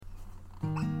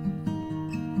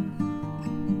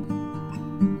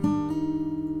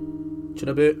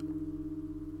Tuna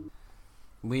boot.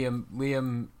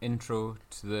 Liam intro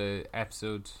to the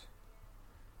episode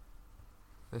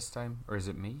this time, or is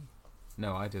it me?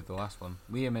 No, I did the last one.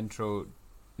 Liam intro.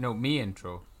 No, me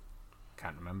intro.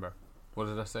 Can't remember. What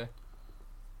did I say?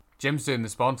 Jim's doing the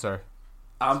sponsor.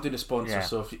 I'm doing a sponsor, Yeah.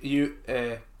 so if you,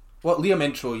 Liam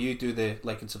intro, you do the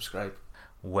like and subscribe.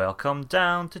 Welcome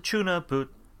down to Tuna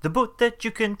Boot, the boot that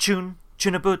you can tune.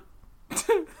 Tuna Boot.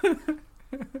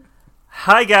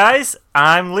 Hi guys,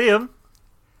 I'm Liam.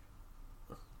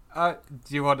 Do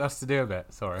you want us to do a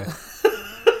bit? Sorry.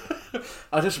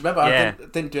 I just remember Yeah. I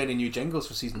didn't do any new jingles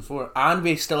for season 4, and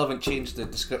we still haven't changed the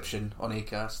description on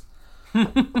Acast.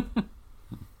 Right,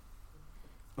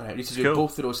 we need to do Cool.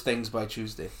 both of those things by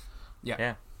Tuesday. Yeah.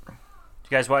 Yeah. Do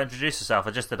you guys want to introduce yourself?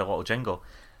 I just did a little jingle.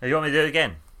 You want me to do it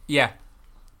again? Yeah.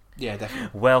 Yeah,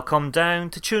 definitely. Welcome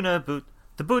down to Tuna Boot,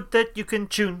 the boot that you can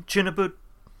tune. Tuna Boot.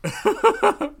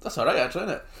 That's alright, actually,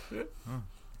 isn't it?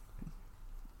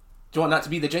 Do you want that to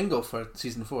be the jingle for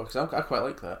season 4? Because I quite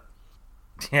like that.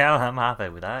 Yeah, I'm happy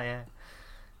with that, yeah.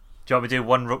 Do you want me to do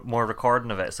one more recording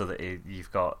of it so that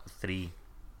you've got 3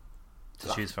 to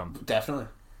choose from? Definitely.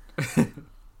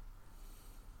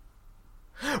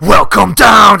 Welcome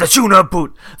down to Tuna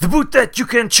Boot, the boot that you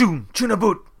can tune. Tuna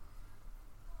Boot.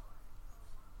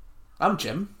 I'm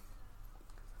Jim.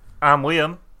 I'm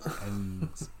Liam. And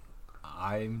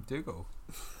I'm Dougal.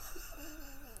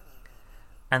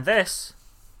 And this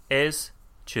is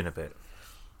Tuna Boot,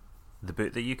 the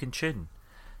boot that you can tune.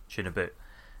 Tuna Boot.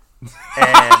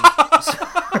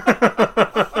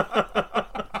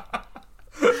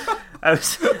 I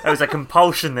was a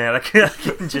compulsion there. I can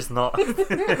just not.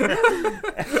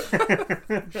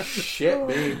 Shit,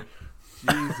 me.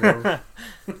 Jesus.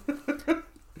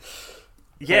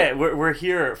 Yeah, we're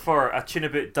here for a Tuna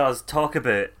Boot Does Talk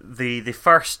About, the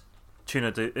first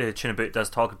Tuna Boot Does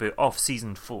Talk About of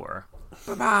season 4.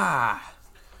 Ba-ba!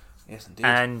 Yes, indeed.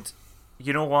 And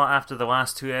you know what? After the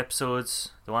last 2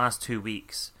 episodes, the last 2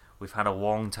 weeks, we've had a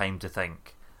long time to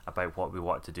think about what we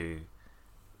want to do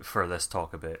for this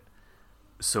talk about.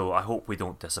 So I hope we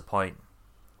don't disappoint.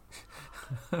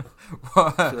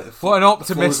 What an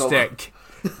optimistic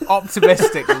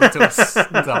little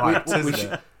start, isn't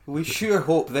it? We sure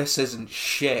hope this isn't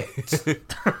shit.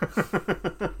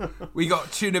 We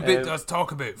got Tuna Bit Does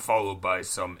Talk About, followed by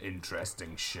some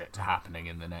interesting shit happening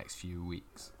in the next few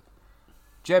weeks.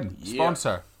 Jim, Yeah.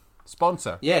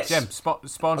 Sponsor. Yes. Jim,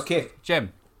 sponsor. Okay.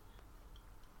 Jim.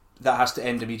 That has to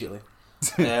end immediately.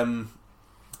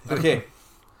 Okay.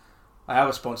 I have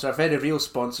a sponsor, a very real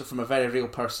sponsor from a very real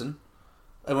person.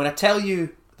 And when I tell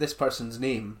you this person's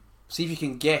name, see if you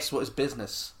can guess what his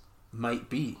business might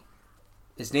be.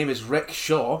 His name is Rick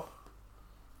Shaw.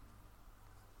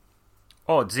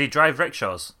 Oh, does he drive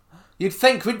rickshaws? You'd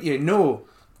think, wouldn't you? No.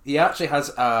 He actually has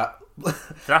a... Did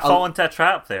I fall into a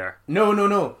trap there?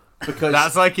 No. Because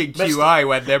That's like in Mr. QI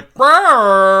when they're...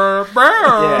 Brrr,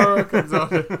 comes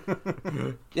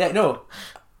on. Yeah, no.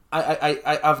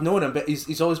 I've known him, but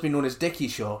he's always been known as Dickie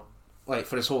Shaw, like,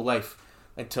 for his whole life,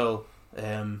 until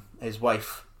his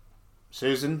wife,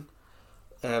 Susan,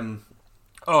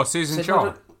 Oh, Susan said,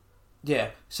 Shaw.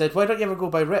 said, why don't you ever go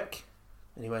by Rick?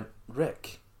 And he went,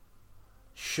 Rick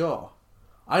Shaw.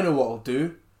 I know what I'll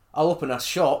do. I'll open a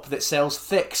shop that sells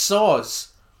thick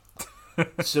saws.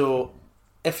 So,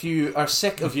 if you are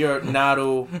sick of your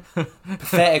narrow,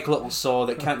 pathetic little saw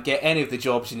that can't get any of the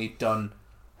jobs you need done,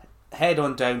 head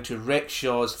on down to Rick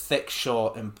Shaw's Thick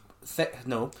Saw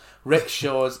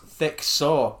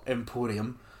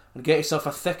Emporium and get yourself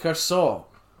a thicker saw.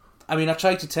 I mean, I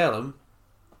tried to tell him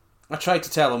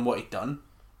what he'd done.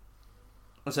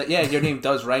 I was like, yeah, your name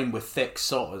does rhyme with thick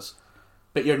saws,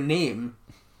 but your name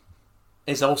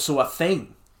is also a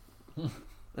thing.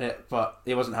 Yeah, but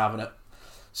he wasn't having it.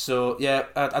 So, yeah,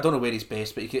 I don't know where he's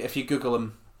based, but if you Google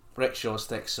him, Rick Shaw's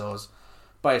Thick Saws,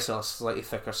 buy yourself a slightly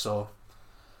thicker saw.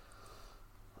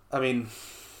 I mean,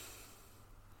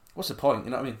 what's the point?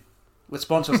 You know what I mean? With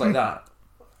sponsors like that,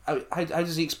 how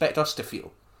does he expect us to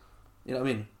feel? You know what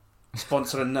I mean?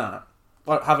 Sponsoring that.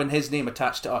 Or having his name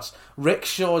attached to us. Rick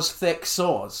Shaw's Thick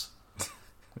Saws.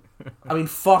 I mean,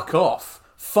 fuck off.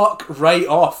 Fuck right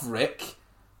off, Rick.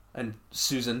 And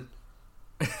Susan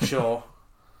Shaw.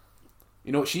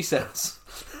 You know what she sells?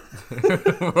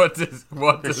 what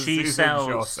does She Susan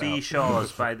Shaw sells sell?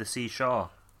 seashaws by the seashore.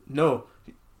 No.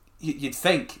 You'd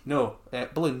think. No.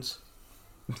 Balloons.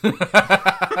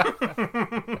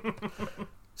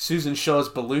 Susan Shaw's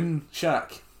Balloon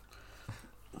Shack.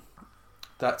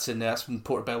 That's in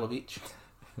Portobello Beach.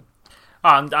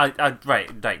 Right,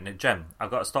 now, Jim, I've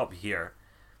got to stop you here.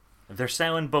 They're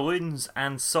selling balloons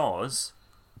and saws,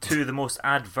 two of the most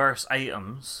adverse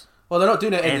items Well, they're not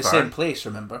doing it in the Ever. same place,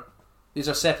 remember? These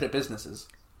are separate businesses.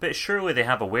 But surely they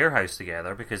have a warehouse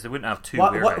together because they wouldn't have two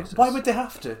Why warehouses. would they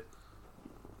have to?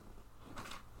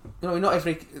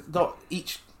 Not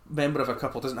each member of a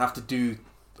couple doesn't have to do,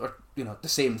 the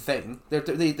same thing.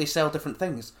 They sell different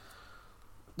things.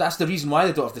 That's the reason why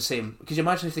they don't have the same. Because you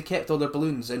imagine if they kept all their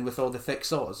balloons in with all the thick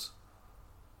saws.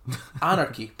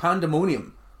 Anarchy,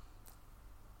 pandemonium.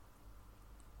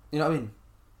 You know what I mean?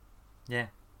 Yeah.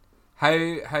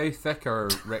 How thick are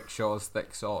rickshaws'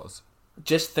 thick saws?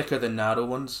 Just thicker than narrow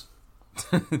ones.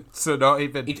 So not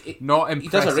even not he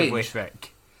does a impressively range.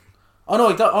 thick. Oh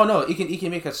no! He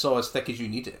can make a saw as thick as you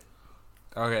need it.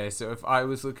 Okay, so if I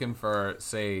was looking for,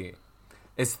 say,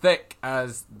 as thick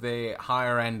as the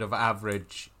higher end of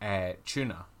average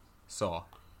tuna saw.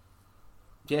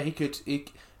 Yeah, he could.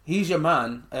 He's your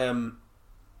man.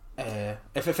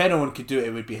 If anyone could do it,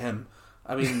 it would be him.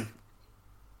 I mean,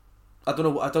 I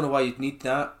don't know why you'd need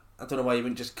that. I don't know why you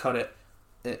wouldn't just cut it,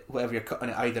 whatever you're cutting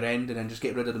at either end, and then just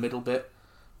get rid of the middle bit.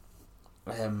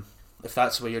 If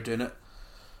that's the way you're doing it.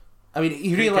 I mean,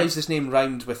 he realised this name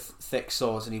rhymed with thick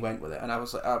saws, and he went with it. And I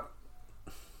was like,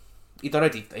 he'd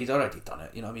already done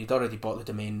it. You know what I mean? He'd already bought the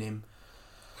domain name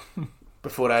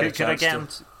before I had a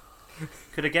chance to.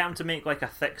 Could I get him to make like a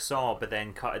thick saw, but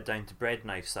then cut it down to bread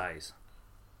knife size?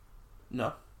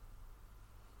 No,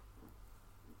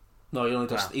 he only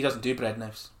does. He doesn't do bread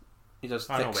knives. He does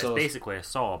thick But saws. it's basically a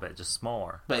saw, but just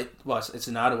smaller. But it's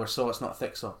a narrower saw. It's not a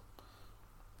thick saw.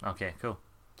 Okay, cool.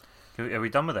 Are we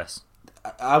done with this?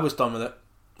 I was done with it.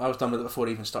 I was done with it before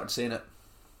I even started saying it.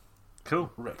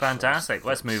 Cool. Rickshaws, Fantastic.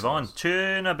 Let's move on. saws.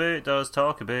 Tuna Boot does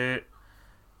talk about.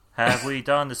 Have we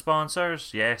done the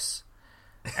sponsors? Yes.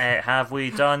 Have we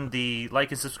done the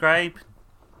like and subscribe?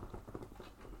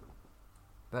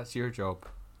 That's your job.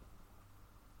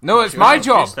 No, it's your my job.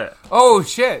 job. Used it. Oh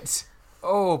shit!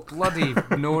 Oh bloody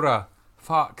Nora!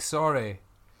 Fuck, sorry.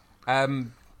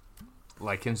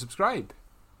 Like and subscribe.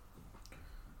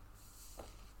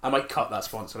 I might cut that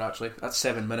sponsor. Actually, that's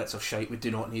 7 minutes of shite we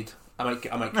do not need. I might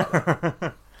cut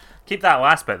that. Keep that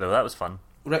last bit though. That was fun.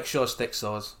 Rickshaw's thick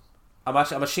saws. I'm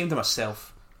ashamed of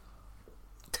myself.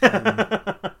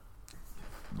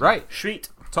 Right. Sweet.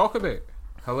 Talk about.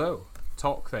 Hello.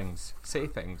 Talk things. Say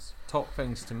things. Talk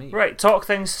things to me. Right. Talk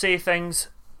things, say things.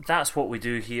 That's what we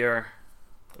do here.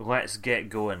 Let's get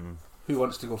going. Who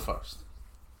wants to go first?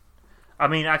 I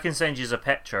mean, I can send you a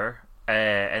picture,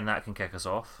 and that can kick us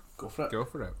off. Go for it. Go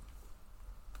for it.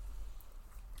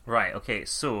 Right, okay,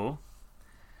 so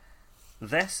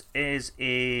this is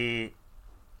a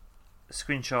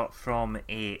screenshot from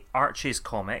a Archie's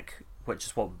comic, which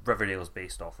is what Riverdale is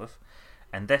based off of,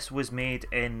 and this was made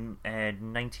in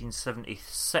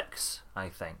 1976, I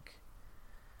think.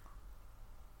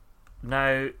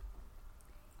 Now,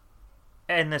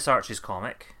 in this Archie's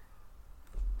comic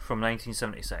from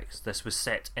 1976, this was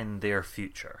set in their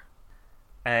future,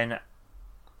 and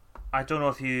I don't know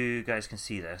if you guys can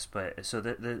see this, but so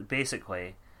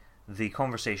basically the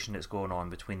conversation that's going on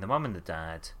between the mum and the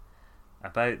dad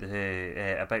about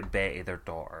about Betty, their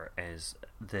daughter, is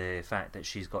the fact that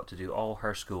she's got to do all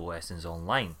her school lessons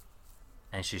online,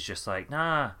 and she's just like,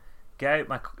 nah,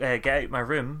 get out my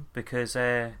room because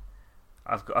I've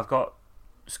got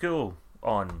school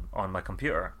on my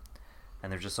computer, and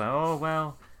they're just like, oh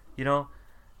well,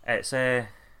 it's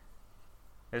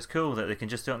cool that they can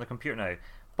just do it on the computer now.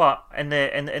 But in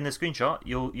the screenshot,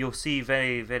 you'll see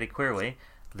very, very clearly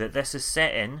that this is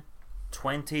set in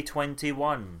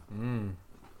 2021,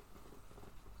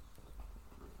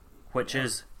 which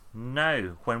is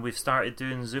now when we've started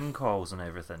doing Zoom calls and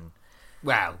everything.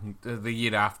 Well, the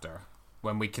year after,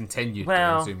 when we continued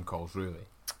Well, doing Zoom calls, really.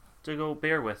 Dougal,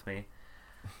 bear with me.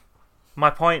 My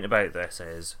point about this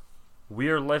is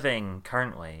we're living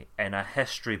currently in a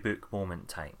history book moment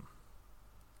time.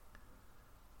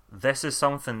 This is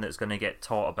something that's going to get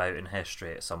taught about in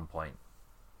history at some point,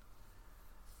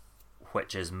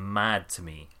 which is mad to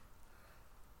me.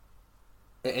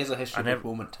 It is a history book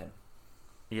moment, Tim.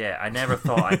 Yeah, I never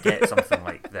thought I'd get something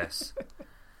like this.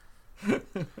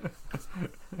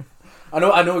 I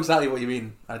know exactly what you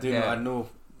mean. I Yeah. know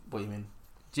what you mean.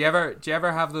 Do you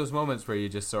ever have those moments where you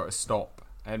just sort of stop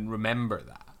and remember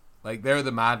that? Like, they're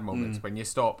the mad moments when you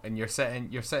stop and you're sitting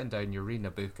down, you're reading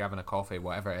a book, having a coffee,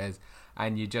 whatever it is,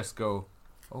 and you just go,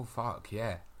 oh fuck,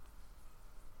 yeah.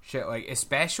 Shit, like,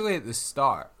 especially at the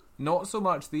start. Not so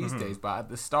much these days, but at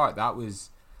the start, that was,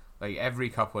 like, every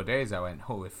couple of days I went,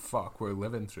 holy fuck, we're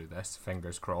living through this,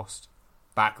 fingers crossed.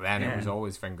 Back then, it was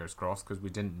always fingers crossed, because we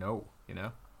didn't know, you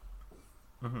know?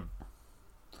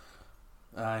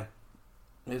 Aye.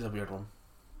 It is a weird one.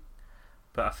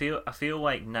 But I feel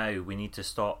like now we need to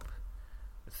stop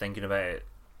thinking about it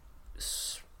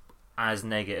as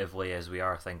negatively as we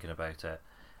are thinking about it,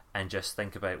 and just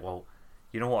think about, well,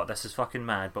 you know what, this is fucking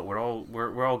mad, but we're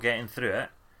all getting through it.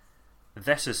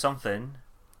 This is something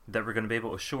that we're going to be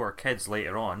able to show our kids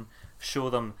later on. Show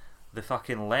them the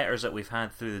fucking letters that we've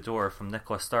had through the door from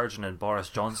Nicola Sturgeon and Boris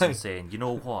Johnson saying, you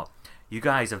know what, you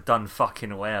guys have done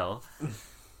fucking well.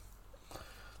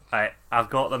 I've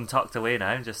got them tucked away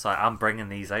now. Just like, I'm bringing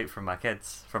these out for my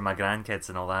kids, for my grandkids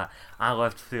and all that. I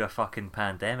lived through a fucking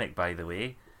pandemic, by the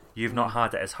way. You've not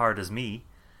had it as hard as me.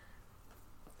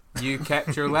 You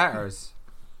kept your letters.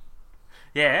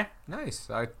 Yeah. Nice.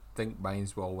 I think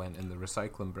mine's all went in the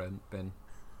recycling bin.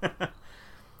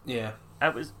 Yeah.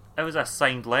 It was a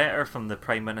signed letter from the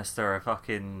Prime Minister of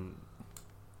fucking...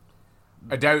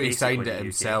 I doubt he basically signed the it UK.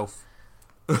 himself.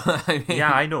 I mean,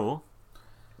 Yeah, I know.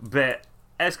 But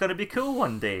it's going to be cool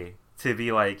one day to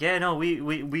be like, yeah, no, we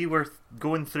were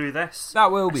going through this. that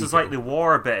will be. This is cool. like the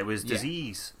war bit. It was Yeah.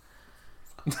 disease.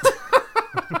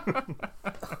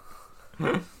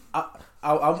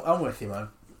 I'm with you, man.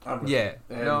 I'm with Yeah.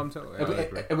 you. No, I'm totally. I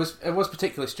agree. It was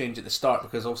particularly strange at the start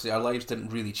because obviously our lives didn't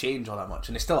really change all that much,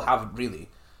 and they still haven't really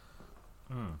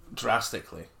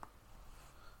drastically.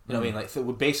 You know what I mean? Like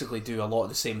we basically do a lot of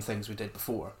the same things we did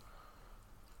before.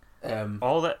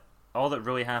 All that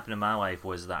really happened in my life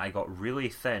was that I got really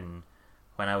thin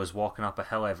when I was walking up a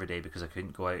hill every day because I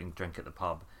couldn't go out and drink at the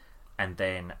pub, and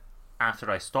then after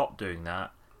I stopped doing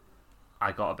that,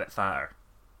 I got a bit fatter.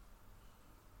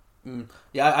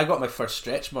 Yeah, I got my first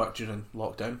stretch mark during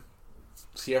lockdown.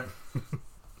 It's here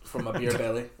from my beer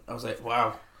belly. I was like,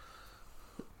 wow,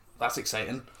 that's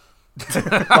exciting.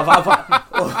 I've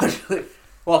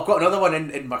got another one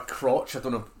in my crotch. I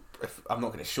don't know if I'm not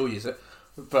going to show you it,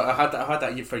 but I had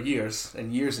that for years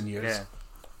and years and years. Yeah.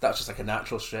 That's just like a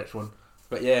natural stretch one.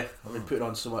 But yeah, I've been putting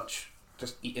on so much,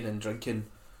 just eating and drinking.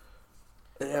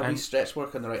 Yeah, we stretch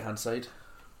work on the right hand side.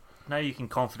 Now you can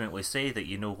confidently say that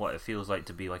you know what it feels like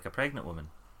to be like a pregnant woman.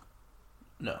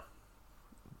 No.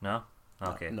 No?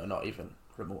 Okay. No, not even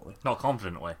remotely. Not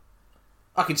confidently.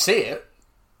 I can say it.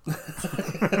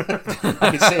 I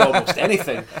can say almost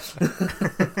anything.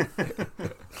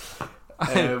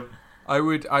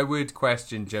 I would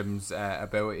question Jim's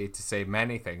ability to say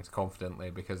many things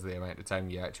confidently because of the amount of time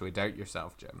you actually doubt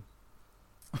yourself, Jim.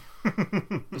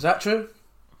 Is that true?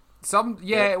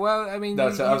 Well, I mean,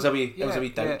 No, that was a wee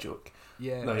doubt joke.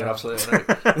 Yeah, No, you're absolutely right.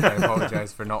 I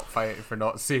apologise for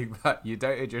not seeing that. You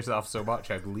doubted yourself so much,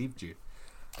 I believed you.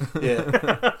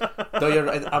 Yeah. No, you're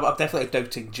right. I'm definitely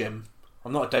doubting Jim.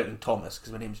 I'm not doubting Thomas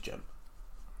because my name's Jim.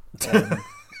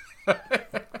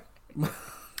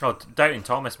 Doubting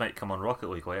Thomas might come on Rocket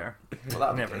League later. Well,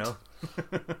 that'd You be never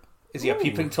good. know. Is he a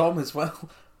peeping Tom as well?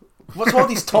 What's all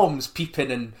these Toms peeping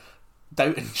and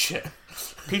doubting shit?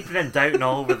 Peeping and doubting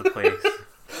all over the place.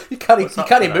 You can't What's up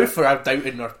move with for a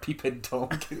doubting or peeping Tom.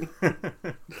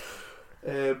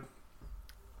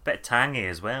 Bit tangy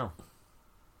as well.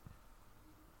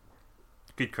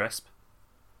 Good crisp.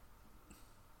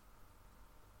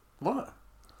 What?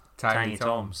 Tangy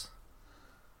Toms.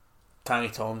 Tangy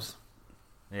Toms.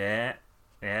 Yeah.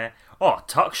 Yeah. Oh,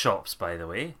 tuck shops, by the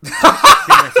way. Seeing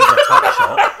this is a tuck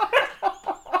shop.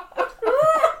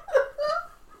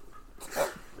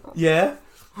 Yeah.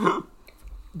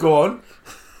 Go on.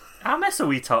 I miss a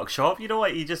wee tuck shop. You know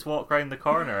what? You just walk round the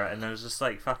corner and there's just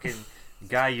like fucking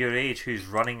guy your age who's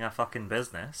running a fucking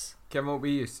business. Come on, what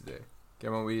we used to do.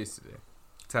 Tell you what we used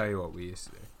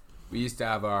to do. We used to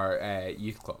have our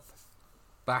youth club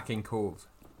back in Cove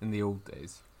in the old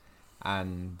days,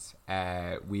 and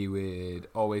we would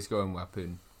always go in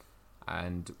Wapoon,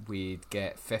 and we'd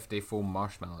get 50 foam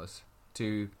marshmallows,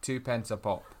 two pence a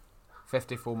pop,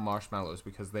 50 foam marshmallows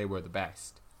because they were the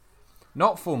best.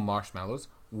 Not foam marshmallows.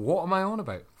 What am I on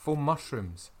about? Foam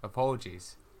mushrooms.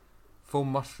 Apologies. Foam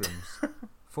mushrooms.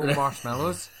 Foam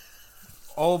marshmallows.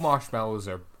 All marshmallows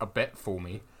are a bit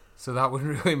foamy, so that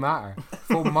wouldn't really matter.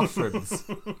 Foam mushrooms.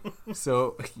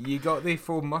 So you got the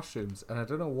foam mushrooms, and I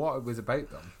don't know what it was about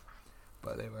them,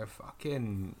 but they were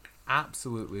fucking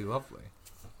absolutely lovely.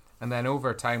 And then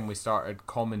over time we started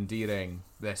commandeering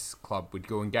this club. We'd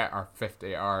go and get our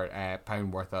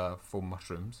 £50 worth of foam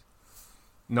mushrooms,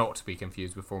 not to be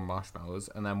confused with foam marshmallows,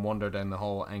 and then wander down the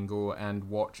hall and go and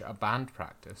watch a band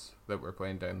practice that were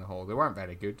playing down the hall. They weren't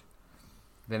very good.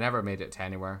 They never made it to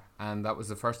anywhere, and that was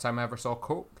the first time I ever saw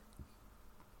Coke.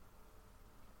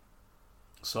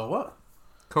 So what?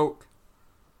 Coke.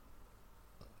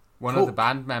 One Coke. of the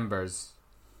band members,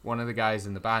 one of the guys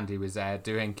in the band, he was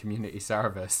doing community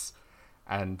service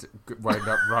and wound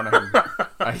up running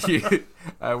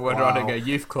running a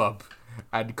youth club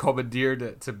and commandeered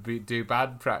it to do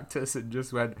band practice and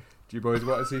just went, Do you boys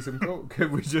want to see some coke?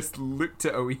 And we just looked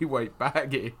at a wee white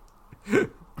baggie.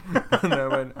 And I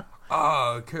went,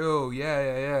 oh, cool,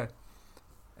 yeah.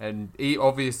 And he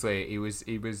was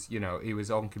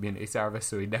on community service,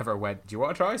 so he never went, do you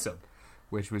want to try some?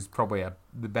 Which was probably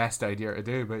the best idea to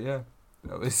do, but yeah.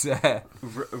 That was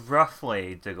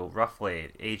roughly, Diggle,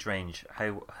 age range,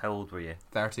 how old were you?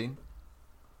 13.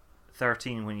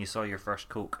 13 when you saw your first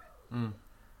Coke.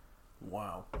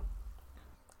 Wow.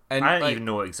 And I didn't even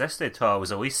know it existed till I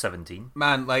was at least 17.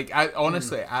 Man,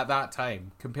 honestly, at that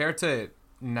time, compared to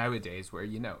nowadays, where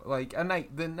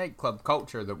the nightclub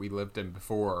culture that we lived in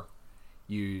before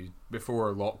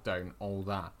lockdown, all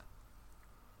that,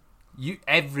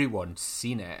 everyone's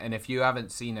seen it, and if you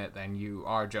haven't seen it, then you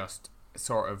are just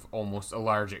sort of almost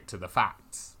allergic to the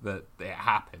facts that it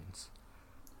happens.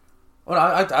 Well,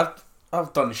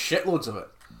 I've done shitloads of it.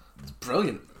 It's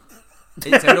brilliant.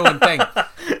 It's a known thing.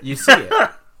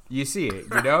 You see it,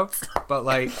 But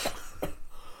like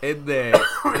in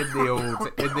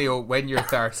the old when you're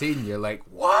 13, you're like,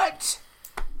 what?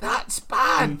 That's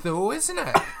bad though, isn't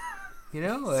it?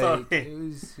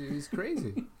 It was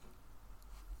crazy.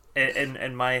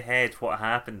 In my head, what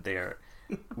happened there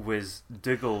was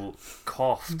Dougal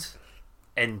coughed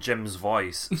in Jim's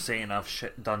voice, saying I've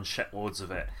done shitloads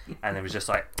of it, and it was just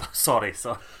like, sorry.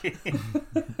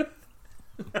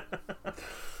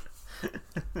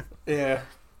 Yeah.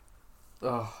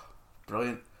 Oh,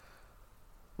 brilliant.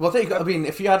 Well, there you go. I mean,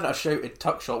 if you hadn't have shouted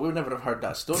Tuck Shot, we would never have heard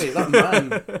that story. That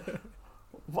man,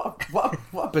 what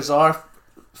a bizarre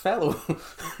fellow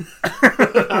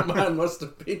that man must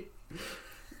have been.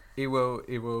 He will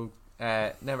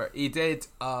never. He did.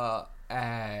 They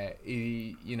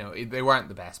weren't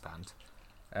the best band,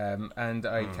 and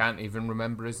I can't even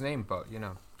remember his name. But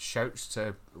shouts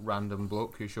to random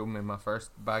bloke who showed me my first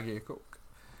baggie of coke,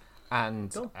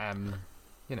 and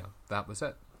that was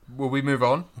it. Will we move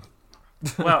on?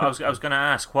 Well, I was going to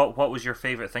ask what was your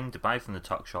favourite thing to buy from the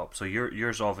Tuck Shop? So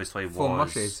yours obviously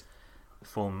was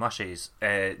foam mushies.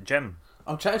 Jim.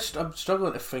 I'm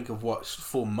struggling to think of what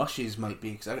foam mushies might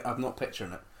be because I'm not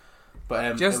picturing it.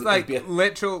 But just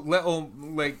literal little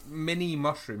mini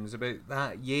mushrooms about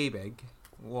that yay big.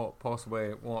 What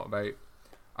about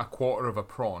a quarter of a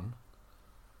prawn?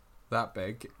 That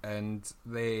big, and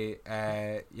they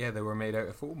were made out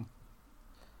of foam.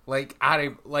 Like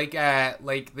the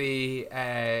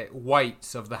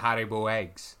whites of the Haribo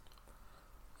eggs,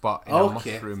 but in a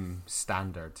mushroom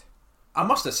standard. I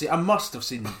must have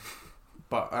seen them,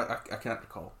 but I can't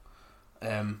recall.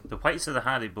 The whites of the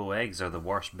Haribo eggs are the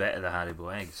worst bit of the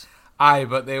Haribo eggs. Aye,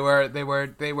 but they were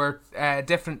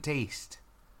different taste.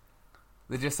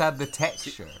 They just had the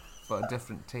texture, but a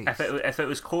different taste. If it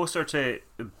was closer to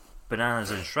bananas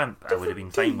and shrimp, I would have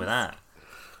been fine with that.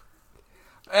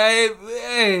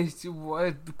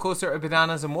 Closer to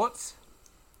bananas and what?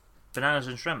 Bananas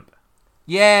and shrimp.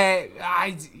 Yeah,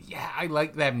 I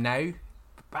like them now.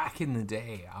 But back in the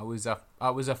day, I was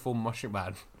a full mushroom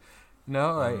man.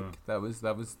 No, that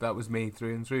was me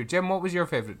through and through. Jim, what was your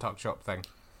favourite Tuck Shop thing?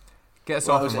 Get us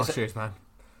off the mushrooms, man.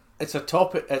 It's a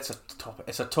topic. It's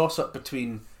a toss up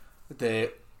between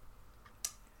the,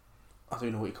 I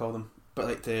don't know what you call them, but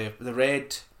like the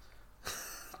red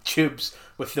tubes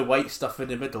with the white stuff in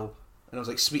the middle, and it was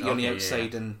like sweetie on the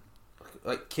outside, and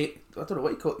like I don't know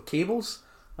what you call it, cables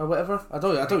or whatever. I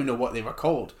don't even know what they were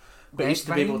called. But red used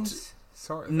to be able to.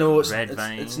 Sort of. No, it's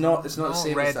not the not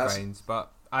same red as vines,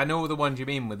 but I know the ones you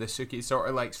mean with the suki, sort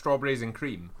of like strawberries and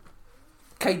cream.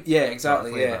 Yeah,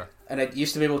 exactly. Yeah, and it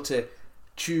used to be able to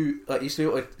chew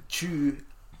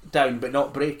down but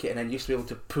not break it, and then used to be able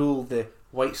to pull the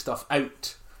white stuff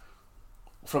out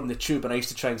from the tube, and I used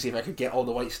to try and see if I could get all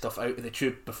the white stuff out of the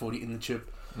tube before eating the tube.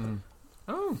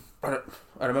 Oh, I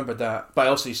remember that, but I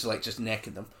also used to like just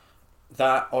necking them.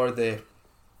 That or the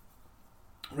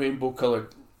rainbow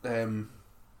coloured. They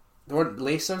weren't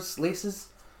laces,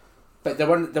 but they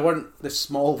weren't the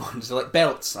small ones. They're like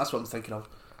belts. That's what I'm thinking of.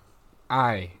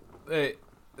 Aye,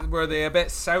 were they a bit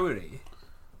soury?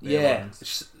 Yeah,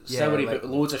 soury, like, but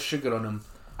loads of sugar on them.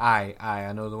 Aye,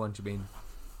 I know the ones you mean.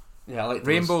 Yeah, I like those.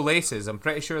 Rainbow laces. I'm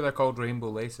pretty sure they're called rainbow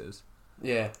laces.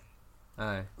 Yeah,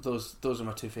 aye. Those are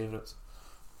my two favourites.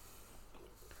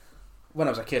 When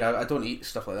I was a kid, I don't eat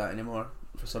stuff like that anymore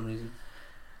for some reason.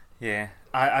 Yeah,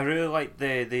 I really like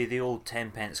the old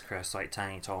 10p crisps like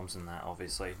Tiny Toms and that,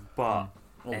 obviously, but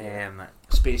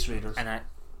Space Raiders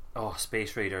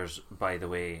Space Raiders, by the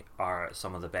way, are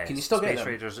some of the best. Can you still Space get them?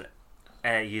 Raiders,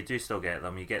 you do still get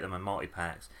them. You get them in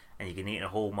multi-packs, and you can eat a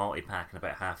whole multi-pack in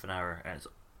about half an hour, and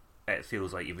it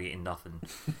feels like you've eaten nothing.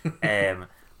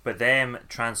 But them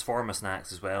Transformer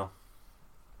snacks as well.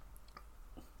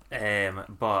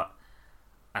 But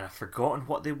and I've forgotten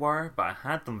what they were, but I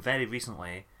had them very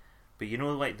recently. But you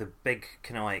know, like the big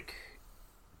kind of like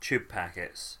tube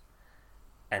packets,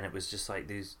 and it was just like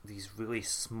these really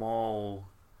small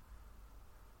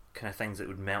kind of things that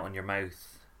would melt in your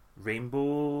mouth.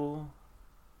 Rainbow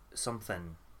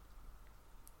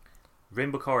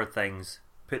coloured things.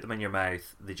 Put them in your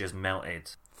mouth. They just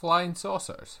melted. Flying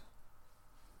saucers.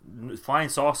 Flying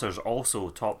saucers also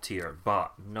top tier,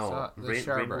 but no. The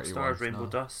Rainbow Stars, ones, Rainbow no.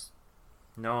 Dust.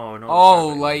 No. Oh,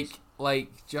 the sherbet ones.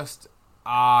 like just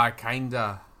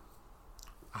kinda.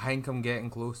 I think I'm getting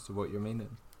close to what you're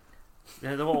meaning.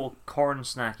 They're the little corn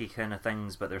snacky kind of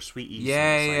things, but they're sweeties.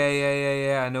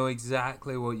 Yeah. I know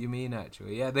exactly what you mean.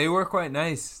 Actually, yeah, they were quite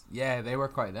nice.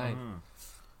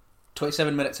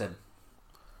 27 minutes in.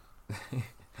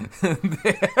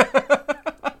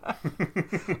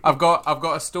 I've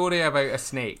got a story about a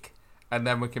snake, and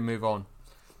then we can move on.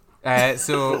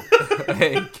 So,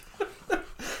 like,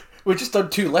 We've just done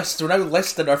 2 lists. We're now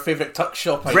listing our favourite tuck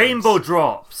shop items. Rainbow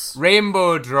drops.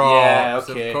 Rainbow drops.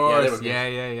 Yeah, okay. Of course. Yeah, they were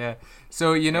good. Yeah.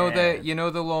 So you know Yeah.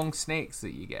 the long snakes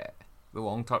that you get, the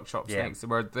long tuck shop Yeah. snakes. They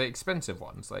were the expensive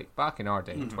ones. Like back in our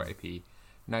day, 20p,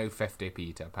 now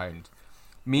 50p to a pound.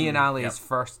 Me and Ali's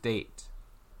first date,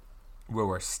 we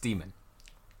were steaming,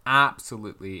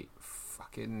 absolutely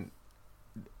fucking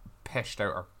pished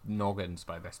out our noggins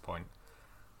by this point.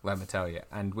 Let me tell you.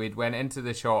 And we'd went into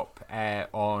the shop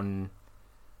on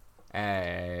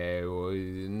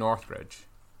Northbridge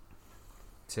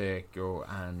to go,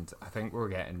 and I think we were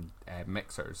getting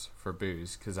mixers for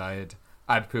booze because I'd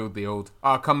pulled the old,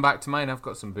 come back to mine, I've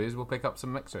got some booze, we'll pick up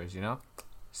some mixers, you know,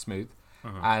 smooth.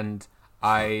 And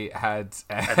I had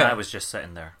And I was just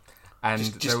sitting there. and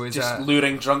Just there was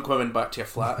luring drunk women back to your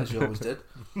flat, as you always did.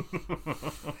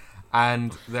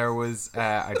 and there was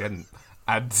I didn't,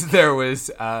 and there was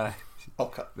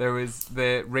Okay. there was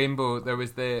the rainbow, there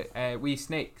was the wee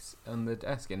snakes on the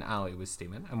desk, and Ali was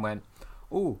steaming and went,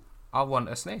 "Oh, I want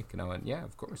a snake," and I went, "Yeah,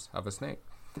 of course, have a snake."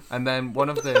 And then one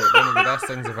of the best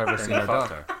things I've ever seen her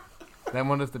do. Then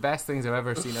one of the best things I've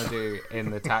ever seen her do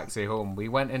in the taxi home. We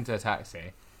went into a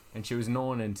taxi, and she was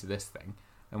gnawing into this thing,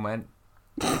 and went,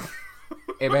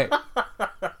 "Hey mate,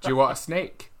 do you want a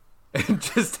snake?" And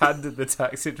just handed the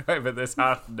taxi driver this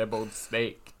half-nibbled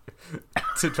snake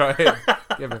to try and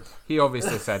give him. He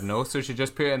obviously said no, so she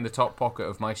just put it in the top pocket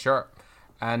of my shirt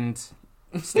and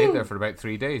stayed there for about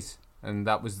 3 days. And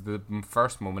that was the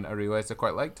first moment I realised I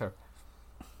quite liked her.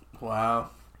 Wow.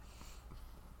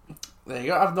 There you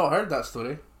go. I've not heard that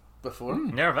story before.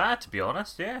 Never had, to be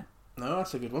honest, yeah. No,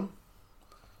 that's a good one.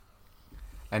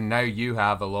 And now you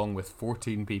have, along with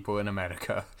 14 people in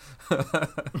America.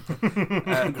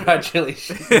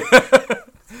 Congratulations.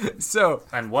 So,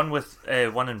 And one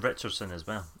in Richardson as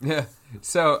well. yeah.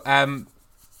 So,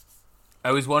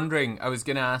 I was wondering, I was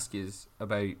going to ask you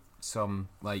about some,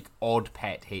 like, odd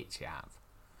pet hates you have.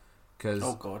 Because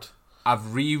Oh, God.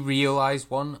 I've realised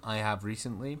one I have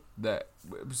recently that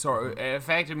sort of it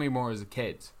affected me more as a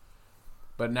kid.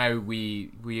 But now we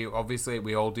obviously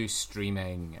we all do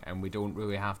streaming and we don't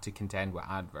really have to contend with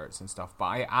adverts and stuff. But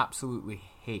I absolutely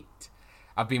hate.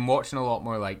 I've been watching a lot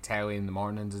more like telly in the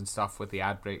mornings and stuff with the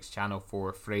ad breaks, Channel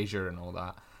 4, Frasier and all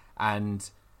that. And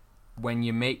when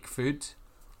you make food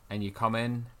and you come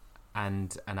in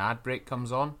and an ad break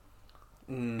comes on,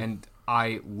 and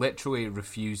I literally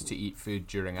refuse to eat food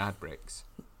during ad breaks.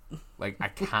 Like I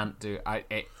can't do it.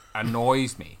 It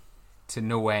annoys me to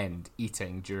no end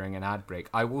eating during an ad break.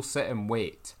 I will sit and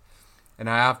wait, and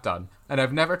I have done, and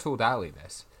I've never told Ali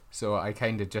this, so I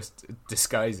kind of just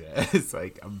disguise it. It's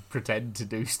like I'm pretending to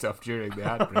do stuff during the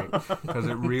ad break because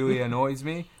it really annoys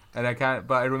me, and I can't.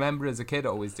 But I remember as a kid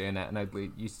always doing it, and I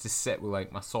used to sit with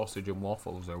like my sausage and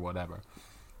waffles or whatever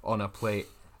on a plate.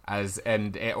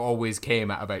 And it always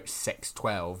came at about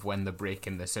 6:12 when the break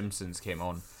in The Simpsons came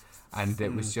on, and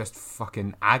it was just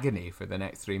fucking agony for the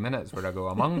next 3 minutes where I go,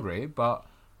 I'm hungry, but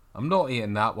I'm not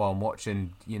eating that while I'm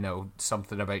watching, you know,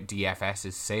 something about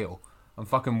DFS's sale. I'm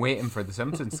fucking waiting for The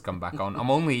Simpsons to come back on.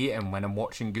 I'm only eating when I'm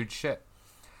watching good shit.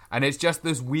 And it's just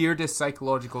this weirdest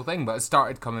psychological thing, but it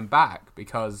started coming back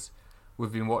because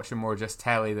we've been watching more just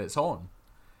telly that's on.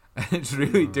 And it's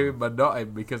really doing my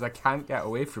nutting because I can't get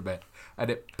away from it. And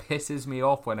it pisses me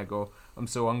off when I go, I'm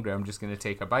so hungry, I'm just going to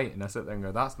take a bite. And I sit there and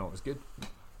go, that's not as good.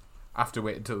 I have to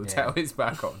wait until the telly's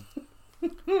back on.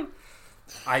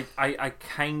 I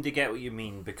kind of get what you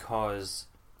mean because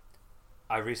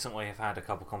I recently have had a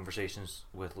couple conversations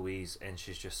with Louise and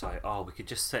she's just like, oh, we could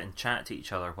just sit and chat to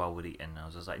each other while we're eating. And I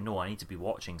was just like, no, I need to be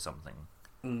watching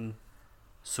something.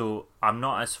 So I'm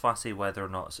not as fussy whether or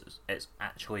not it's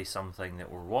actually something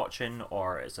that we're watching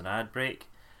or it's an ad break,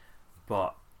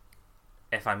 but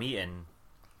if I'm eating,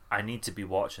 I need to be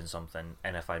watching something,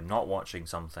 and if I'm not watching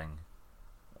something,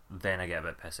 then I get a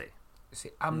bit pissy.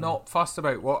 See, I'm not fussed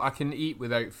about what I can eat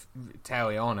without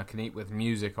telly on. I can eat with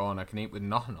music on. I can eat with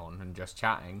nothing on and just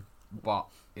chatting. But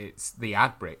it's the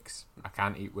ad breaks. I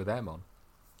can't eat with them on.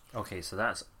 Okay, so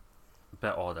that's a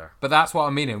bit odder. But that's what I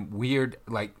mean in weird,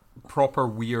 like proper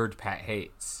weird pet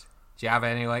hates. Do you have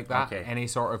any like that? Okay. Any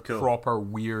sort of Cool. proper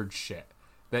weird shit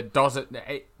that doesn't?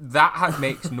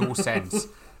 Makes no sense.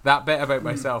 That bit about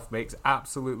myself makes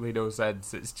absolutely no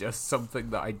sense. It's just something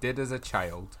that I did as a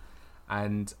child,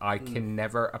 and I can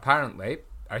never. Apparently,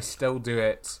 I still do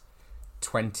it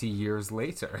 20 years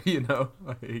later. You know,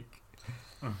 like.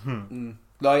 No,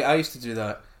 I used to do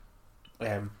that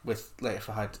with, like, if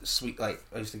I had sweet, like,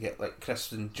 I used to get, like,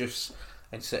 crisps and juice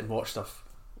and sit and watch stuff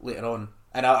later on.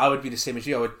 And I would be the same as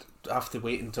you. I would have to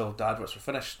wait until the adverts were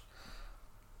finished.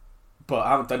 But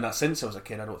I haven't done that since I was a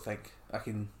kid, I don't think. I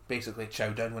can basically chow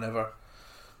down whenever.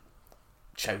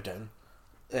 Chow down.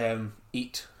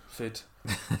 Eat food.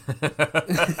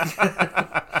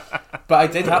 But I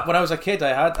did have, when I was a kid,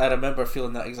 I remember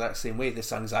feeling that exact same way,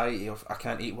 this anxiety of I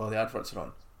can't eat while the adverts are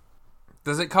on.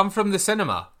 Does it come from the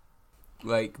cinema?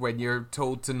 Like when you're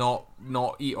told to not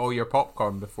eat all your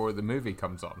popcorn before the movie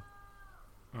comes on?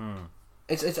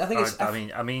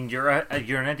 I mean, you're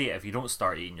an idiot if you don't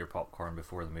start eating your popcorn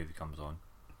before the movie comes on.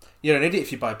 You're an idiot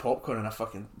if you buy popcorn, and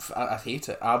I hate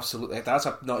it, absolutely. That's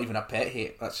not even a pet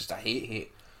hate, that's just a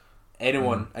hate.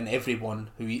 Anyone and everyone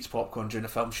who eats popcorn during a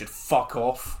film should fuck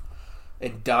off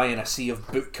and die in a sea of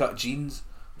bootcut jeans,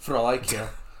 for all I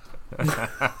care.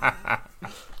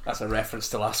 That's a reference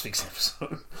to last week's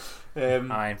episode.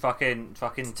 And fucking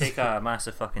take a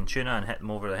massive fucking tuna and hit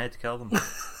them over the head to kill them.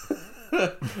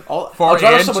 40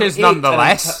 inches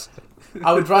nonetheless.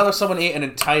 I would rather someone ate an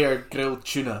entire grilled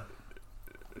tuna.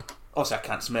 Also, I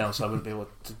can't smell, so I wouldn't be able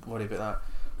to worry about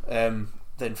that.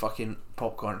 Than fucking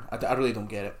popcorn. I really don't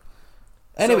get it.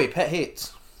 Anyway, pet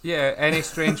hates. Yeah, any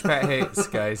strange pet hates,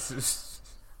 guys?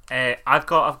 I've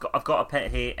got a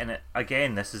pet hate, and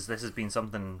this has been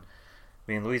something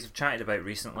me and Louise have chatted about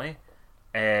recently.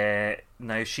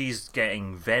 Now she's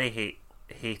getting very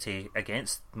hatey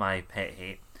against my pet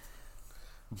hate,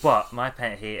 but my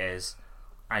pet hate is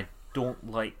I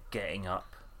don't like getting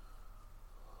up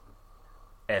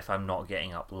if I'm not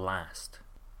getting up last.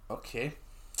 Okay.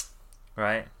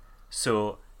 Right?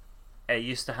 So it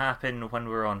used to happen when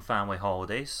we were on family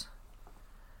holidays,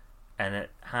 and it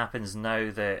happens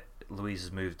now that Louise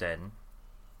has moved in.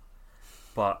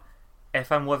 But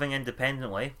if I'm living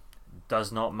independently,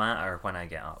 does not matter when I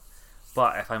get up.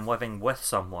 But if I'm living with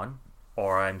someone,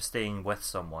 or I'm staying with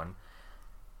someone,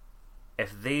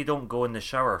 if they don't go in the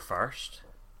shower first,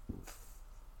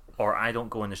 or I don't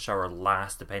go in the shower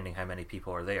last, depending how many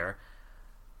people are there,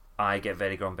 I get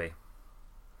very grumpy.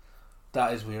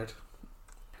 That is weird.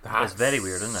 It's very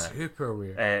weird, isn't it? Super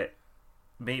weird.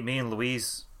 Me and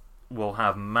Louise will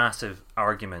have massive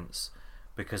arguments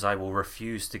because I will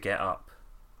refuse to get up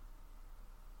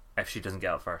if she doesn't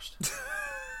get up first.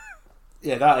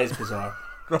 Yeah, that is bizarre.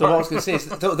 What I was going to say is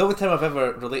the only time I've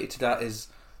ever related to that is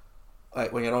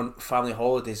like when you're on family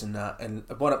holidays and that. And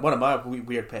one of my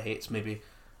weird pet hates maybe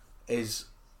is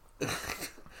we're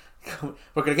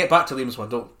going to get back to Liam's one.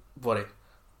 Don't worry,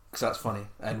 because that's funny,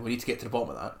 and we need to get to the bottom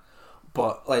of that.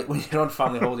 But like when you're on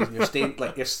family holidays and you're staying,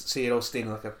 like say you're all staying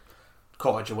in like a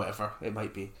cottage or whatever it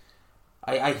might be.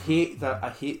 I hate that. I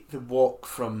hate the walk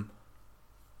from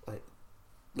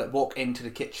like walk into the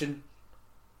kitchen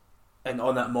and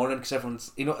on that morning, because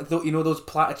everyone's you know those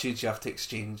platitudes you have to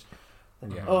exchange.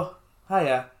 And oh,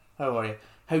 hiya, how are you?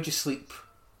 How'd you sleep?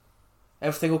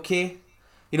 Everything okay?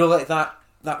 You know, like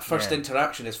that first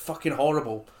interaction is fucking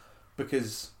horrible,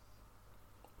 because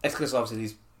it's because obviously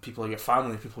these people are your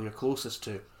family, people you're closest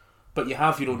to, but you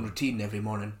have your own routine every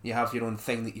morning. You have your own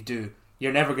thing that you do.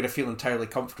 You're never going to feel entirely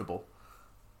comfortable,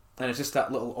 and it's just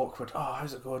that little awkward. Oh,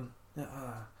 how's it going?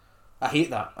 I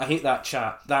hate that. I hate that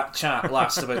chat. That chat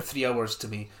lasts about 3 hours to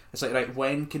me. It's like, right,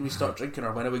 when can we start drinking,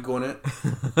 or when are we going out?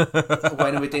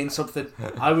 When are we doing something?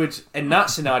 I would, in that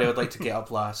scenario, I'd like to get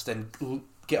up last and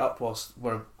get up whilst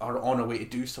we're on our way to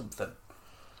do something.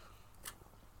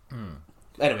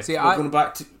 Anyway, we're going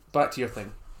back to your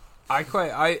thing.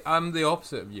 I'm the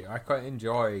opposite of you. I quite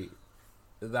enjoy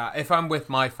that. If I'm with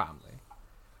my family,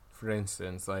 for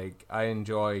instance, like I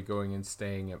enjoy going and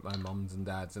staying at my mum's and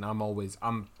dad's, and I'm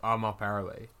up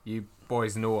early. You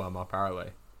boys know I'm up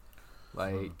early.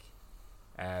 Like,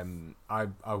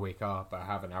 I wake up, I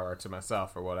have an hour to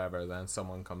myself or whatever, then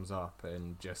someone comes up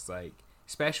and just like,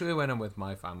 especially when I'm with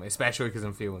my family, especially because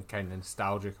I'm feeling kind of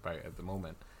nostalgic about it at the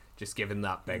moment, just giving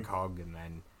that big hug and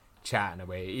then chatting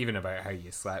away, even about how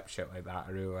you slept, shit like that.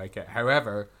 I really like it.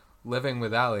 However, living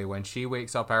with Ali, when she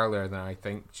wakes up earlier than I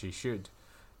think she should,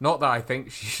 not that I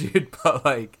think she should, but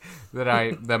like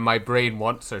that my brain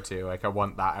wants her to, like I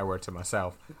want that hour to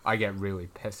myself, I get really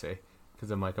pissy because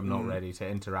I'm like, I'm not ready to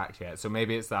interact yet. So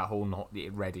maybe it's that whole not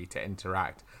ready to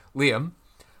interact. Liam,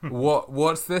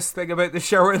 what's this thing about the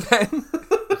shower then?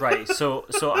 Right, so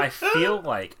I feel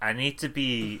like I need to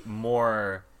be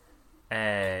more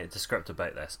descriptive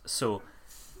about this. So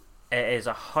it is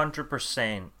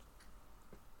 100%.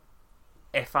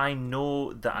 If I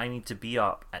know that I need to be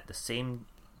up at the same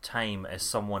time as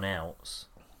someone else,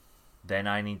 then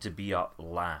I need to be up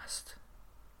last.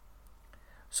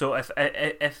 So if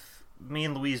me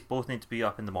and Louise both need to be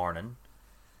up in the morning,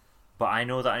 but I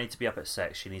know that I need to be up at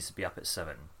 6, she needs to be up at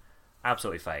 7,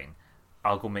 absolutely fine.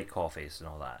 I'll go make coffees and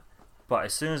all that. But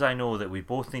as soon as I know that we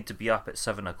both need to be up at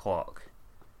 7 o'clock,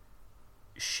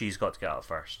 she's got to get up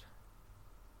first.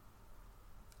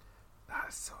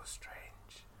 That's so strange.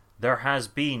 There has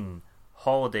been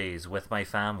holidays with my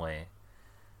family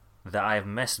that I've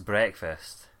missed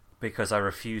breakfast because I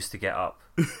refuse to get up.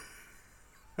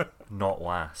 Not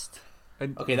last.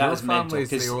 And Okay, that your was mental, family's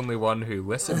 'cause- the only one who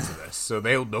listens to this, so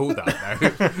they'll know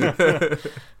that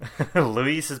now.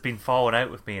 Louise has been falling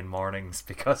out with me in mornings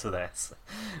because of this.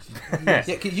 Yeah,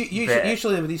 'cause But-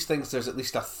 usually with these things, there's at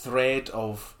least a thread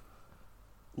of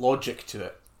logic to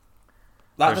it.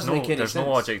 That doesn't make any there's sense.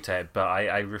 no logic to it, but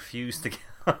I refuse to get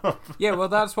up. Yeah, well,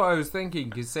 that's what I was thinking.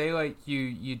 Because say, like,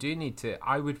 you do need to.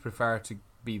 I would prefer to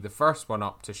be the first one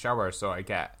up to shower, so I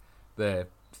get the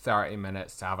 30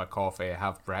 minutes to have a coffee,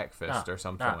 have breakfast, or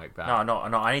something like that. No,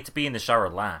 I need to be in the shower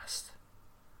last.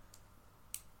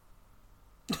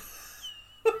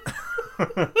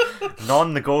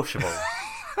 Non-negotiable.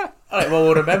 Alright, well,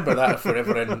 we'll remember that if we're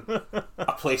ever in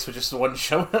a place with just one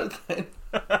shower then.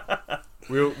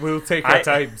 We'll take our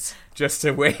times just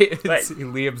to wait and Right. see.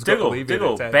 Liam's got to leave it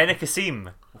Dougal, at 10.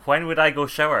 Benicassim, when would I go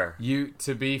shower? You,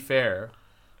 to be fair,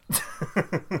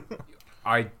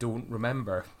 I don't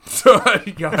remember. So I'm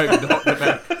not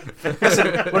the best.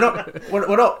 Listen,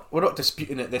 we're not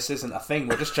disputing that this isn't a thing.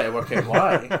 We're just trying to work out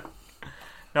why.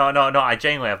 No, I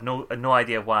genuinely have no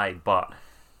idea why, but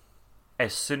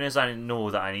as soon as I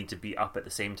know that I need to be up at the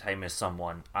same time as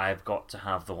someone, I've got to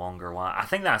have the longer one. I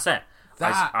think that's it.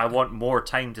 I want more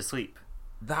time to sleep.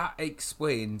 That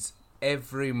explains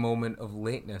every moment of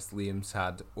lateness Liam's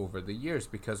had over the years,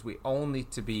 because we all need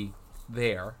to be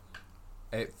there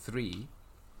at 3,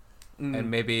 and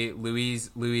maybe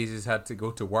Louise has had to go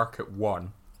to work at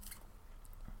 1.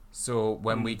 So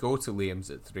when we go to Liam's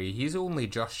at 3, he's only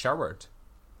just showered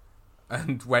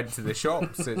and went to the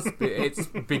shops. It's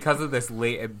because of this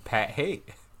latent pet hate.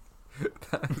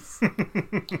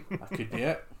 That could be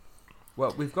it.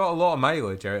 Well, we've got a lot of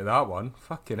mileage out of that one.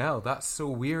 Fucking hell, that's so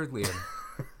weird, Liam.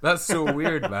 That's so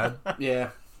weird, man.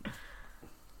 Yeah.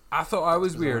 I thought I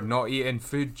was weird not eating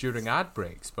food during ad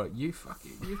breaks, but you've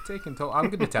taken talk. I'm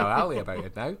going to tell Ali about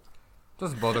it now.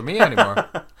 Doesn't bother me anymore.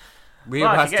 Liam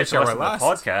Well, if has you to get to shower listen to last. the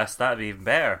podcast, that'd be even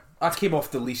better. I came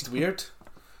off the least weird.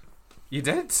 You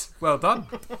did. Well done.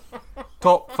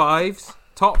 Top fives.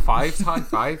 High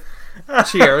five.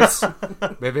 Cheers,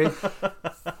 baby.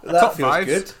 That Top feels fives.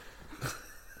 good.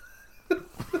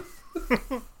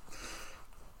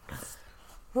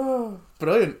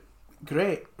 Brilliant.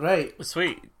 Great. Right.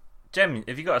 Sweet. Jim,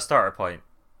 have you got a starter point?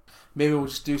 Maybe we'll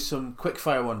just do some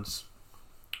quickfire ones.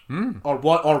 Or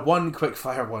one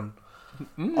quickfire one.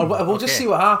 Or we'll just Okay. see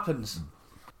what happens.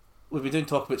 We've been doing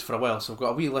talk bits for a while, so I've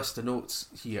got a wee list of notes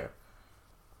here.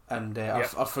 And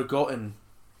I've forgotten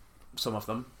some of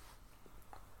them.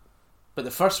 But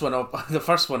the first one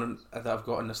that I've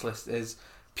got on this list is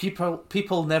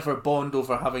people never bond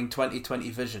over having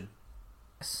 20/20 vision.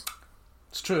 Yes.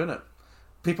 It's true, isn't it?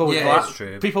 People with Yeah, it's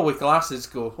true. People with glasses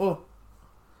go,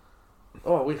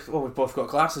 we've both got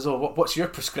glasses. What's your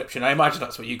prescription? I imagine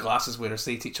that's what you glasses wearers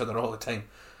say to each other all the time.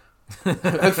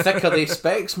 How thick are they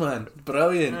specs, man?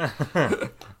 Brilliant.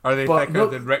 Are they But thicker no-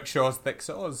 than Rickshaw's thick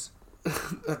saws?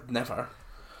 Never.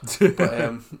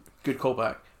 But good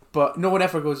callback. But no one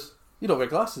ever goes, you don't wear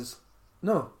glasses.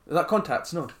 No. Is that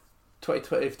contacts? No.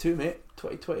 2022, mate.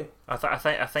 2020.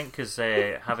 I think because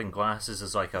having glasses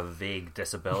is like a vague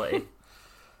disability.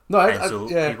 No, And so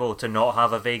people to not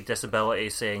have a vague disability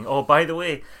saying, oh, by the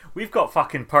way, we've got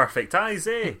fucking perfect eyes,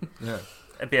 eh? Yeah.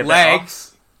 It'd be a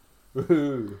Legs. it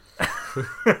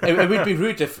would be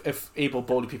rude if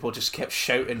able-bodied people just kept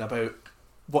shouting about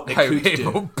what they How could do.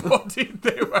 able-bodied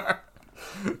they were.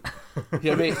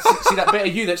 Yeah, mate. See that bit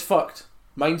of you that's fucked?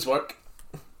 Mine's work.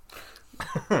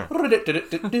 You know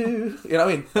what I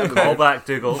mean? Call back,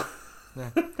 Dougal.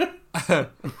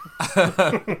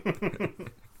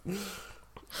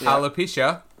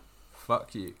 Alopecia,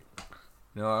 fuck you.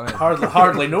 No, I mean,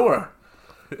 Hardly know her.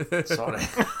 Sorry.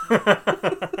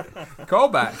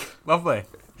 callback. Lovely.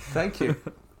 Thank you.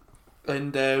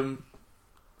 And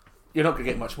you're not going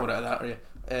to get much more out of that, are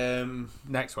you?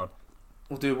 Next one.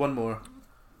 We'll do one more.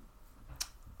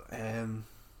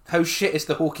 How shit is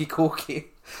the hokey cokey?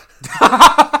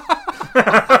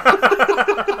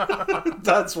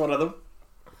 That's one of them.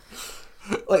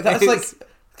 Like that's like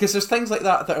because there's things like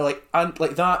that are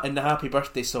like that in the Happy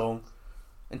Birthday song,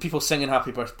 and people singing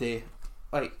Happy Birthday.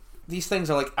 Like these things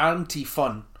are like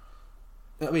anti-fun.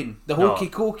 You know what I mean, the hokey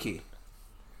cokey.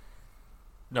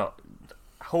 No,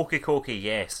 hokey cokey,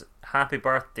 yes. Happy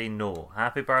Birthday, no.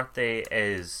 Happy Birthday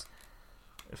is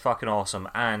fucking awesome,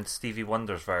 and Stevie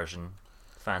Wonder's version,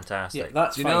 fantastic. Yeah,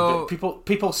 that's fine. know, but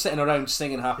people sitting around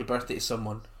singing Happy Birthday to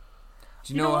someone.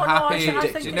 Do you know what? Happy? No, I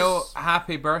think do you know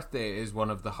Happy Birthday is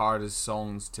one of the hardest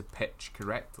songs to pitch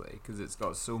correctly because it's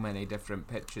got so many different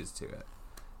pitches to it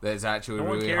that it's actually No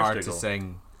one really cares, hard Dougal. to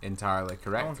sing entirely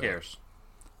correctly. No one cares.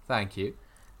 Thank you.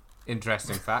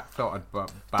 Interesting fact. Thought I'd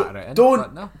batter it in. Don't-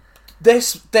 But no.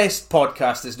 This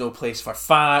podcast is no place for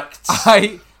facts.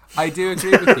 I do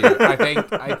agree with you. I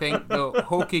think the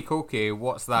hokey cokey,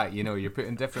 what's that? You know, you're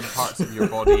putting different parts of your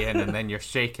body in and then you're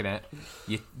shaking it.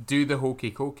 You do the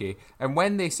hokey cokey. And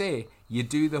when they say you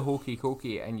do the hokey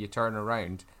cokey and you turn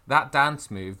around, that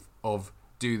dance move of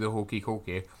do the hokey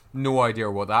cokey, no idea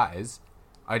what that is.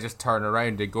 I just turn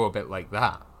around and go a bit like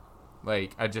that.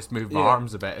 Like, I just move my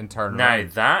arms a bit and turn Now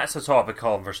around. that's a topic of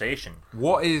conversation.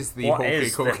 What is the What hokey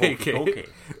is the cokey? hokey-cokey?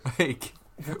 Like,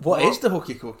 What is the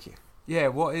hokey cokey? yeah,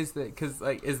 what is the? Because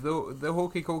like, is the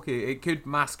hokey cokey? It could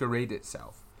masquerade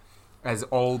itself as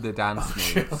all the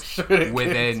dance moves Sure it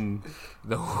within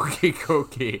the hokey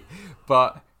cokey,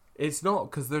 but it's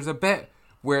not because there's a bit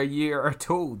where you are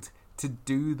told to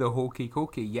do the hokey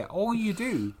cokey, yet all you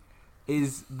do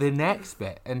is the next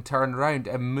bit and turn around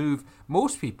and move.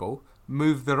 Most people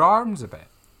move their arms a bit.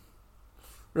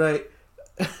 Right.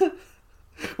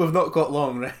 We've not got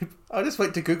long, right? I just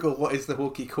went to Google what is the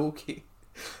hokey cokey.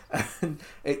 And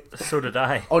So did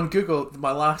I. on Google,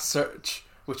 my last search,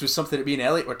 which was something that me and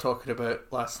Elliot were talking about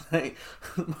last night,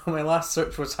 my last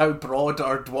search was how broad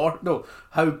are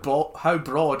how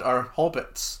broad are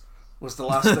hobbits was the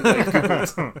last thing I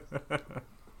googled.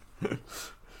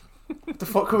 What the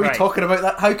fuck were we Right. talking about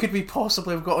that? How could we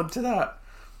possibly have got onto that?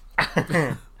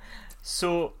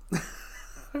 So,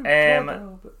 Broad are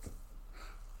hobbits.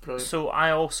 Brilliant. so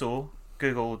I also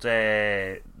googled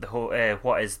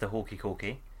what is the hokey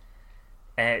cokey.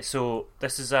 So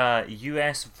this is a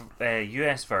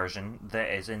US version that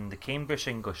is in the Cambridge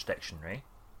English Dictionary,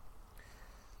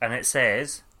 and it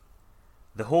says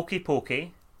the hokey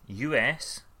pokey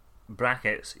US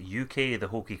brackets UK the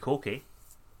hokey cokey.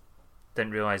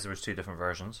 Didn't realise there was two different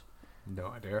versions. No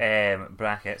idea.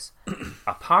 Brackets,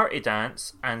 a party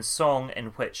dance and song in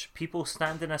which people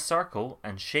stand in a circle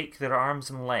and shake their arms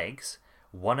and legs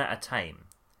one at a time.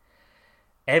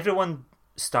 Everyone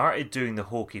started doing the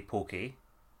hokey pokey,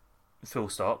 full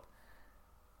stop.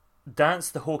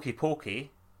 Dance the hokey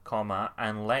pokey, comma,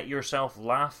 and let yourself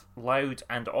laugh loud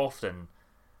and often.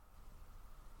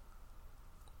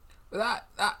 That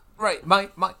right.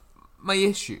 My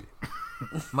issue,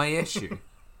 my issue,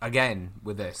 again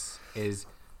with this is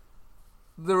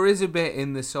there is a bit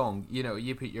in the song. You know,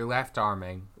 you put your left arm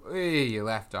in, way, your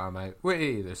left arm out,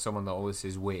 way. There's someone that always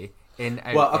says way in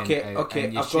out. Well, in, okay, out, okay,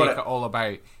 and you I've shake got it it. all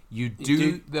about. You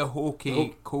do the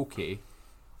hokey cokey.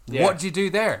 Yeah. What do you do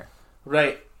there?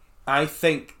 Right. I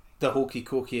think the hokey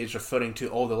cokey is referring to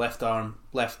all the left arm,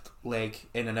 left leg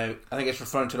in and out. I think it's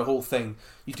referring to the whole thing.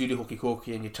 You do the hokey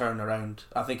cokey and you turn around.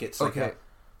 I think it's like Okay.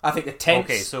 I think the tense.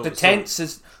 Okay, so- the tense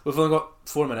is. We've only got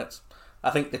 4 minutes. I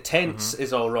think the tense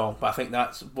is all wrong, but I think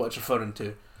that's what it's referring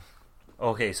to.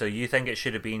 Okay, so you think it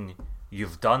should have been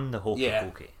you've done the hokey Yeah.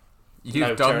 pokey. You've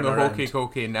Now done turn the around. hokey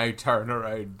cokey. Now turn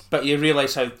around. But you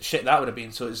realise how shit that would have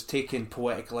been. So it's taking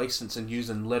poetic license and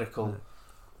using lyrical.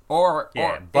 Or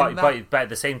Yeah, or but, in that- but at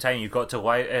the same time, you've got to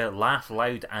laugh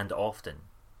loud and often.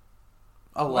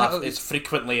 I'll Well, laugh as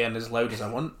frequently and as loud as I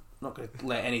want. I'm not going to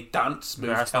let any dance move.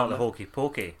 That's tell not the me. hokey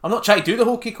pokey. I'm not trying to do the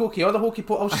hokey cokey or the hokey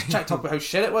pokey. I was just trying to talk about how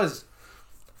shit it was.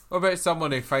 What about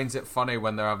someone who finds it funny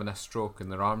when they're having a stroke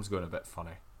and their arm's going a bit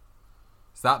funny?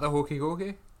 Is that the hokey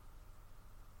cokey?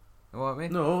 You know what I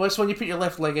mean? No, it's when you put your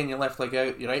left leg in, your left leg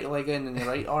out, your right leg in, and your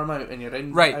right arm out, and you're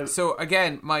in. Right. Out. So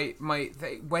again, my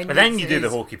when But then it you do the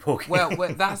says- hokey pokey. well,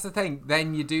 that's the thing.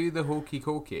 Then you do the hokey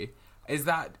cokey. Is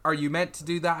that? Are you meant to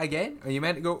do that again? Are you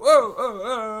meant to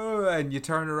go and you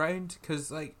turn around?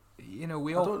 Because like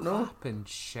we I all don't know. clap and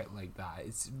shit like that.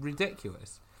 It's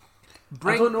ridiculous.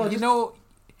 I don't know.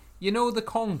 You know the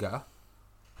conga. Yeah.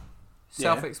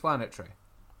 Self-explanatory.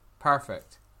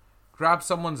 Perfect. Grab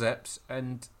someone's zips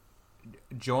and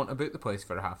jaunt about the place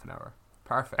for a half an hour.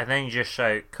 Perfect. And then you just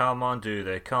shout, "Come on, do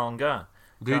the conga.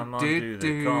 Come on, do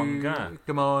the conga."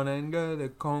 Come on and go the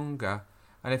conga.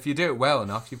 And if you do it well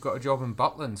enough, you've got a job in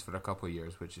Butlins for a couple of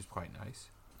years, which is quite nice.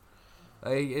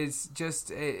 Like, it's just,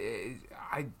 the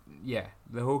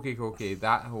hokey cokey,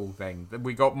 that whole thing.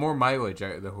 We got more mileage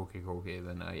out of the hokey cokey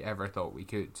than I ever thought we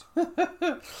could.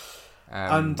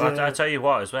 And But I tell you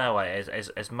what, as well,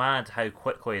 it's mad how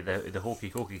quickly the hokey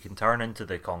cokey can turn into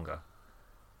the conga.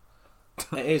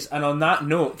 it is. And on that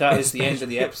note, that is the end of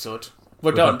the episode.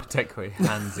 We're With a done. particularly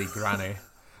handsy granny.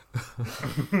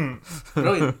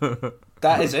 Brilliant.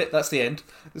 That is it. That's the end.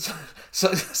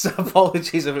 So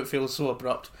apologies if it feels so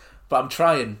abrupt, but I'm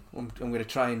trying. I'm going to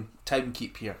try and time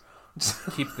keep here.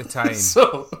 Keep the time.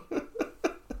 So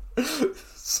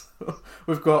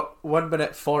we've got 1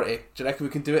 minute 40. Do you reckon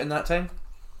we can do it in that time?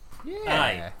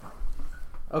 Yeah.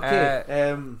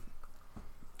 Okay.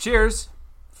 Cheers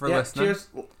for listening. Cheers.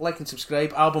 Like and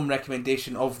subscribe. Album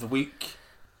recommendation of the week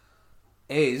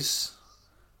is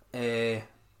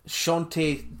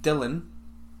Shantae Dillon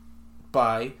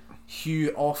by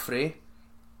Hugh Offray,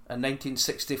 a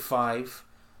 1965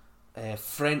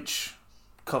 French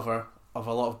cover of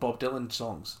a lot of Bob Dylan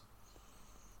songs.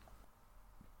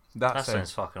 That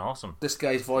sounds fucking awesome. This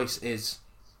guy's voice is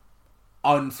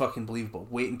unfucking believable.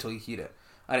 Wait until you hear it.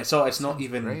 And it's not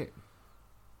even great.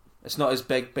 It's not as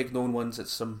big known ones,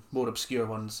 it's some more obscure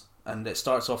ones. And it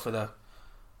starts off with a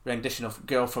rendition of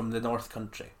Girl from the North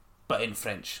Country, but in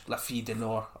French. La Fille du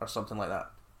Nord or something like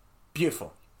that.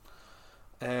 Beautiful.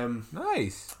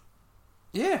 Nice.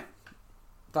 Yeah.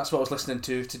 That's what I was listening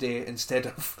to today instead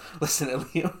of listening to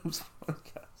Liam's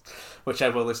podcast, which I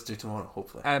will listen to tomorrow,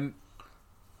 hopefully.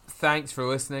 Thanks for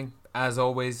listening. As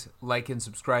always, like and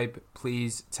subscribe.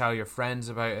 Please tell your friends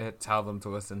about it. Tell them to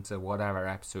listen to whatever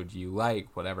episode you like,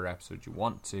 whatever episode you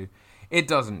want to. It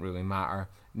doesn't really matter.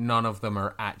 None of them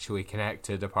are actually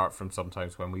connected, apart from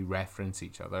sometimes when we reference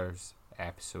each other's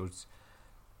episodes.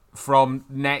 From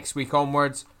next week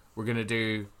onwards, we're going to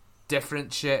do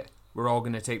different shit. We're all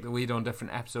going to take the lead on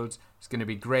different episodes. It's going to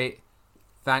be great.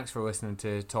 Thanks for listening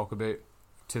to Talk About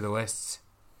To The Lists.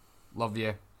 Love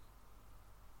you.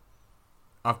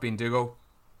 I've been Dougal.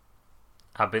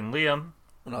 I've been Liam.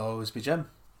 And I'll always be Jim.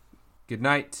 Good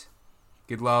night.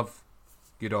 Good love.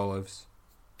 Good olives.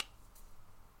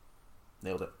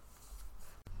 Nailed it.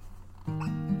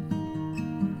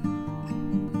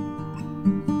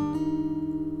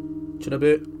 Chin a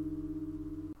bit.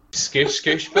 Skoosh,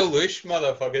 skoosh, baloosh,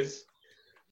 motherfuckers.